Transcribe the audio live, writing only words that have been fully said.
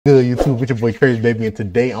Good YouTube, with your boy Crazy Baby, and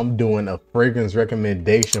today I'm doing a fragrance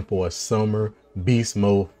recommendation for a summer beast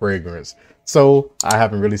mode fragrance. So I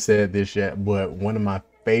haven't really said this yet, but one of my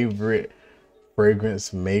favorite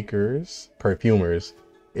fragrance makers, perfumers,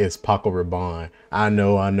 is Paco Rabanne. I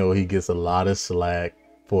know he gets a lot of slack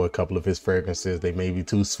for a couple of his fragrances. They may be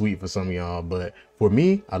too sweet for some of y'all, but for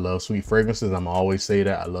me, I love sweet fragrances. I'm always say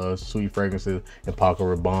that I love sweet fragrances, and Paco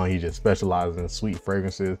Rabanne, he just specializes in sweet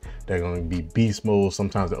fragrances. They're going to be beast mode,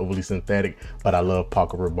 sometimes they're overly synthetic, but I love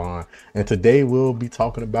Paco Rabanne. And today we'll be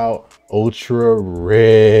talking about Ultra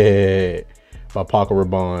Red by Paco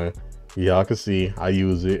Rabanne. Y'all can see I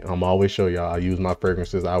use it. I'm always show y'all I use my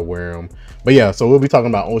fragrances, I wear them. But yeah, so we'll be talking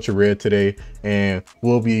about Ultra Red today, and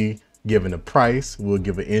we'll be giving a price, we'll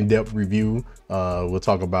give an in-depth review, we'll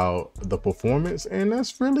talk about the performance, and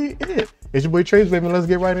that's really it. It's your boy Trace, baby. Let's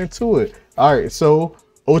get right into it. All right, so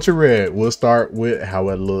Ultra Red, we'll start with how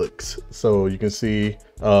it looks. So you can see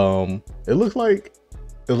it looks like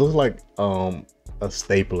a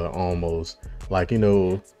stapler almost, like, you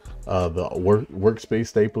know, the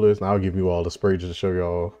workspace staplers. And I'll give you all the spray just to show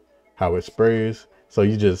y'all how it sprays. So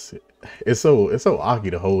you just, it's so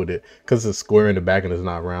awkward to hold it because it's square in the back and it's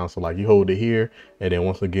not round. So like you hold it here, and then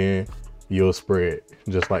once again you'll spray it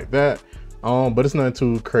just like that. But it's not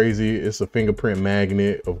too crazy. It's a fingerprint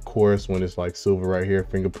magnet, of course. When it's like silver right here,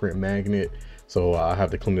 fingerprint magnet, so I have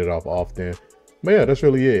to clean it off often. But yeah, that's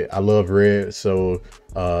really it. I love red, so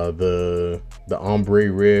the ombre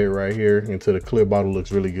red right here into the clear bottle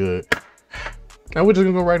looks really good. Now we're just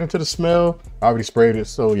gonna go right into the smell. I already sprayed it,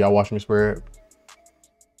 so y'all watch me spray it.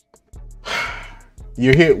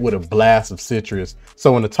 You're hit with a blast of citrus.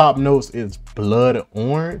 So in the top notes, it's blood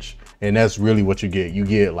orange, and that's really what you get. You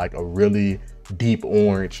get like a really deep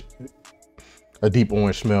orange,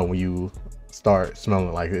 smell when you start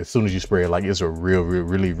smelling. Like as soon as you spray it, like it's a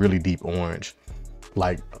really deep orange.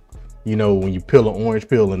 Like, you know, when you peel an orange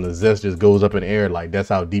peel and the zest just goes up in the air, like that's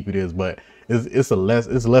how deep it is. But it's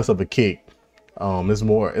less of a kick.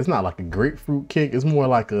 It's not like a grapefruit kick. It's more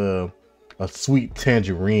like a sweet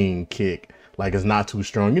tangerine kick. Like it's not too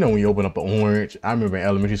strong. You know, when you open up an orange, I remember in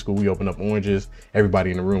elementary school, we opened up oranges,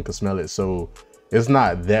 everybody in the room could smell it. So it's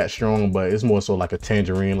not that strong, but it's more so like a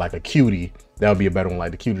tangerine, like a cutie. That would be a better one,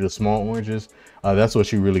 like the cutie, the small oranges. That's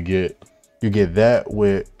what you really get. You get that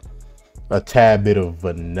with a tad bit of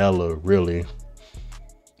vanilla, really.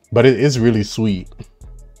 But it's really sweet.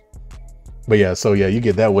 But yeah, so yeah, you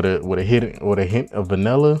get that with a hint of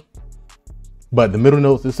vanilla. But the middle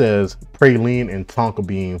notes, it says praline and tonka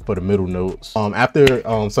bean for the middle notes. So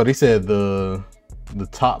they said the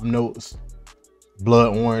top notes,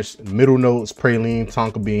 blood orange, middle notes, praline,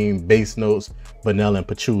 tonka bean, base notes, vanilla and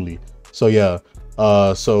patchouli. So yeah,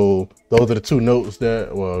 so those are the two notes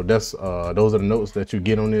that, well, those are the notes that you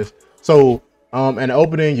get on this. So in the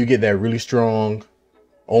opening, you get that really strong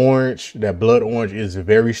orange. That blood orange is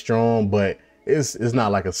very strong, but it's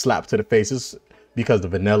not like a slap to the face. It's because the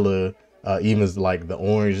vanilla evens like the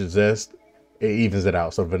orange zest, it evens it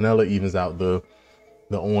out. So vanilla evens out the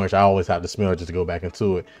orange. I always have to smell it just to go back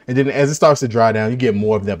into it. And then as it starts to dry down, you get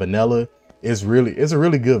more of that vanilla. It's a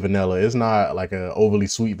really good vanilla. It's not like an overly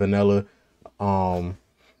sweet vanilla.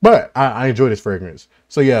 But I enjoy this fragrance.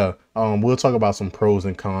 So yeah, we'll talk about some pros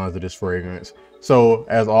and cons of this fragrance. So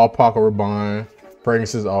as all Paco Rabanne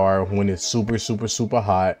fragrances are, when it's super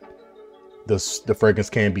hot, the fragrance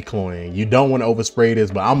can be cloying. You don't want to overspray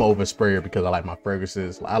this, but I'm an oversprayer because I like my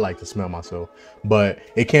fragrances. I like to smell myself, but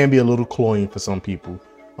it can be a little cloying for some people.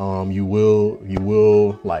 You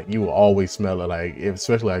will always smell it, like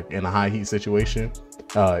especially like in a high heat situation.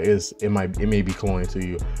 It may be cloying to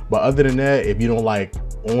you. But other than that, if you don't like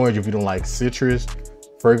orange, if you don't like citrus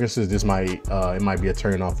fragrances, this might it might be a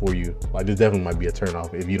turn off for you. Like this definitely might be a turn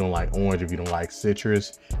off if you don't like orange, if you don't like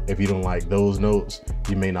citrus, if you don't like those notes,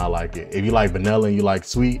 you may not like it. If you like vanilla and you like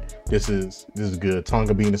sweet, this is good.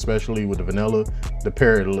 Tonka bean, especially with the vanilla, the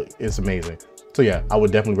pair, it's amazing. So yeah, I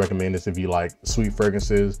would definitely recommend this if you like sweet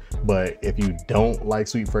fragrances. But if you don't like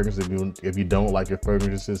sweet fragrances, if you don't like your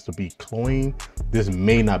fragrances to be cloying, this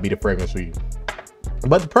may not be the fragrance for you.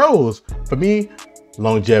 But the pros for me,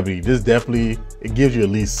 longevity. This definitely, it gives you at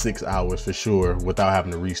least 6 hours for sure without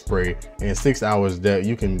having to respray. And 6 hours, that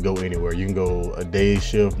you can go anywhere. You can go a day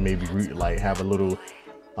shift, maybe like have a little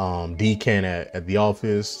decant at the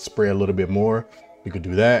office, spray a little bit more. You could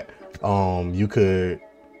do that. You could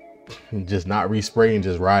just not respray and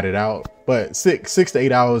just ride it out. But 6 to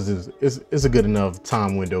 8 hours is a good enough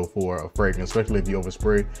time window for a fragrance, especially if you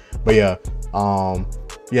overspray. But yeah,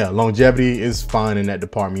 yeah, longevity is fine in that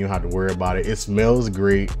department. You don't have to worry about it. It smells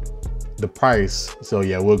great. the price. So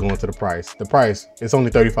yeah, we'll go into the price. The price, it's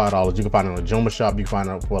only $35. You can find it on a Joma shop. You can find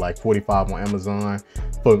it for like $45 on Amazon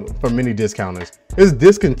for many discounters. It's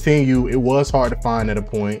discontinued. It was hard to find at a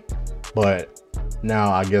point, but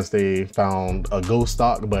now I guess they found a ghost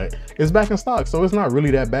stock, but it's back in stock, so it's not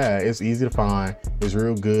really that bad. It's easy to find. It's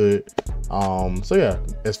real good. So yeah,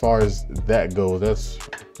 as far as that goes,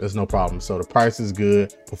 that's no problem. So the price is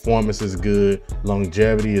good, performance is good,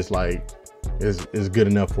 longevity is like is good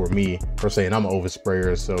enough for me per se, and I'm an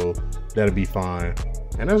oversprayer, so that'll be fine.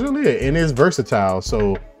 And that's really it. And it's versatile.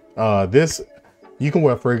 So this, you can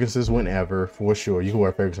wear fragrances whenever, for sure. You can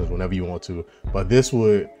wear fragrances whenever you want to, but this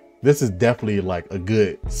is definitely like a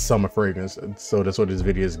good summer fragrance. So that's what this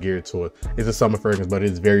video is geared toward. It's a summer fragrance, but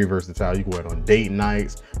it's very versatile. You can wear it on date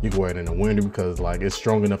nights. You can wear it in the winter because like it's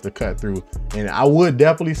strong enough to cut through. And I would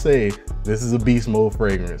definitely say this is a beast mode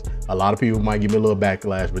fragrance. A lot of people might give me a little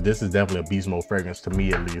backlash, but this is definitely a beast mode fragrance to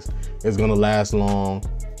me, at least. It's gonna last long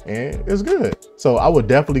and it's good. So I would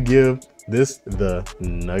definitely give this the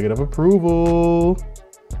nugget of approval.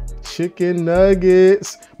 Chicken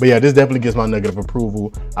nuggets. But yeah, this definitely gets my nugget of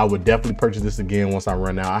approval. I would definitely purchase this again once I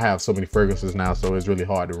run out. I have so many fragrances now, so it's really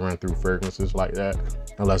hard to run through fragrances like that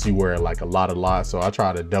unless you wear like a lot. So I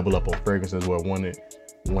try to double up on fragrances where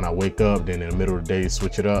when I wake up, then in the middle of the day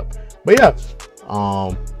switch it up. But yeah,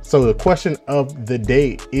 so the question of the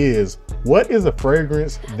day is, what is a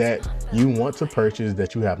fragrance that you want to purchase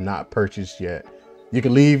that you have not purchased yet? You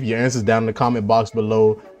can leave your answers down in the comment box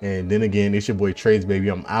below. And then again, it's your boy Trades, baby.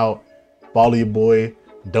 I'm out. Follow your boy.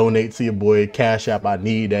 Donate to your boy. Cash App, I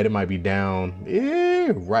need that. It might be down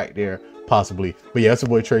right there, possibly. But yeah, it's your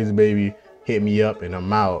boy Trades, baby. Hit me up and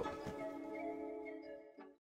I'm out.